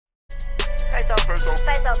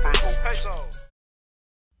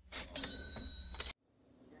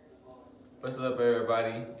What's up,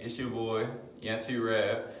 everybody? It's your boy, Young T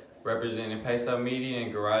Rev, representing Peso Media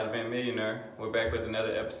and GarageBand Millionaire. We're back with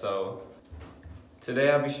another episode. Today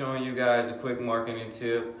I'll be showing you guys a quick marketing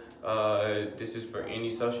tip. This is for any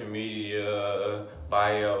social media,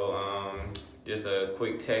 bio, just a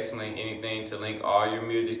quick text link, anything to link all your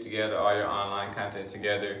music together, all your online content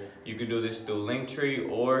together. You can do this through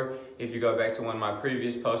Linktree, or if you go back to one of my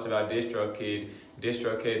previous posts about Distrokid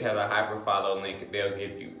has a Hyperfollow link they'll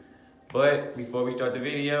give you. But before we start the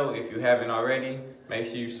video, if you haven't already, make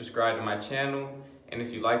sure you subscribe to my channel. And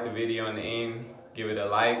if you like the video in the end, give it a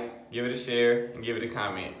like, give it a share, and give it a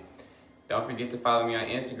comment. Don't forget to follow me on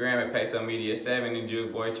Instagram at Peso Media 7 and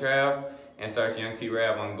Juke Boy Trav, and search Young T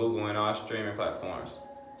Rab on Google and all streaming platforms.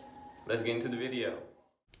 Let's get into the video.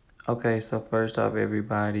 Okay, so first off,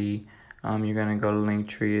 everybody, you're gonna go to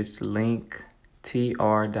Linktree. It's linktr.ee.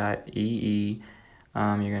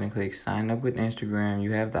 You're going to click sign up with Instagram.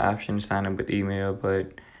 You have the option to sign up with email,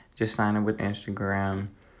 but just sign up with Instagram.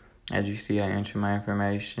 As you see, I entered my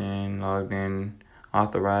information, logged in,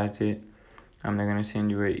 authorized it. They're going to send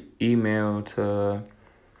you an email to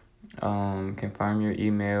confirm your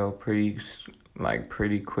email pretty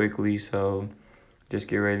quickly. So just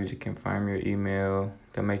get ready to confirm your email.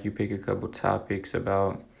 They'll make you pick a couple topics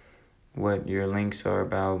about what your links are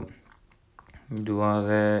about. Do all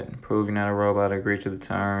that, prove you're not a robot, agree to the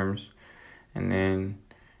terms, and then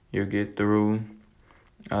you'll get through.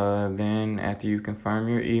 Then after you confirm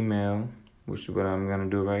your email, which is what I'm going to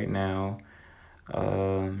do right now,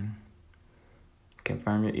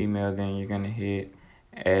 confirm your email, then you're going to hit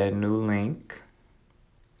add new link.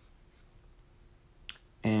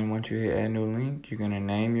 And once you hit add new link, you're going to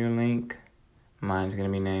name your link. Mine's going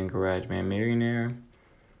to be named GarageBand Millionaire.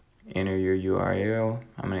 Enter your URL.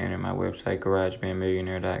 I'm going to enter my website,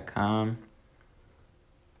 garagebandmillionaire.com.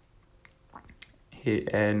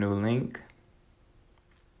 Hit add new link.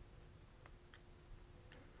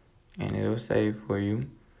 And it'll save for you.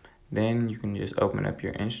 Then you can just open up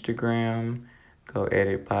your Instagram. Go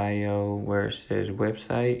edit bio where it says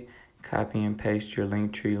website. Copy and paste your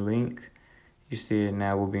Linktree link. You see it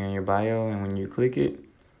now will be in your bio. And when you click it,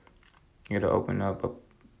 it'll open up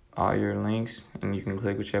all your links, and you can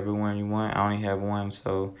click whichever one you want. I only have one,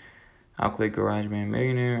 so I'll click GarageBand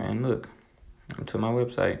Millionaire, and look, I'm to my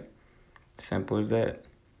website. Simple as that.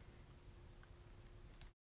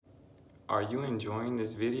 Are you enjoying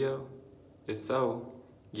this video? If so,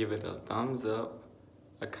 give it a thumbs up,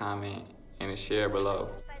 a comment, and a share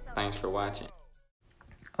below. Thanks for watching.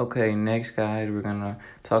 Okay, next guys, we're gonna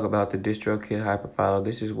talk about the Distrokid Hyperfollow.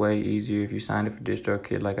 This is way easier if you signed up for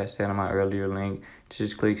Distrokid, like I said on my earlier link.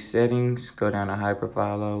 Just click settings, go down to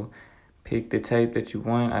Hyperfollow, pick the tape that you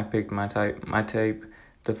want. I picked my tape,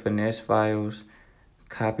 the finesse files,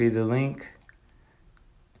 copy the link.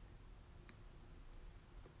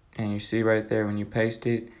 And you see right there when you paste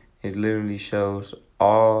it, it literally shows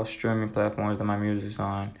all streaming platforms that my music's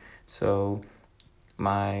on. So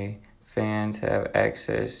my fans have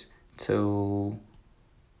access to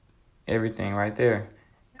everything right there.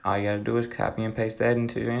 All you gotta do is copy and paste that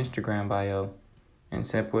into your Instagram bio. And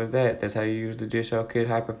simple as that. That's how you use the Distrokid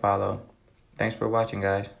Hyperfollow. Thanks for watching,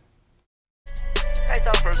 guys.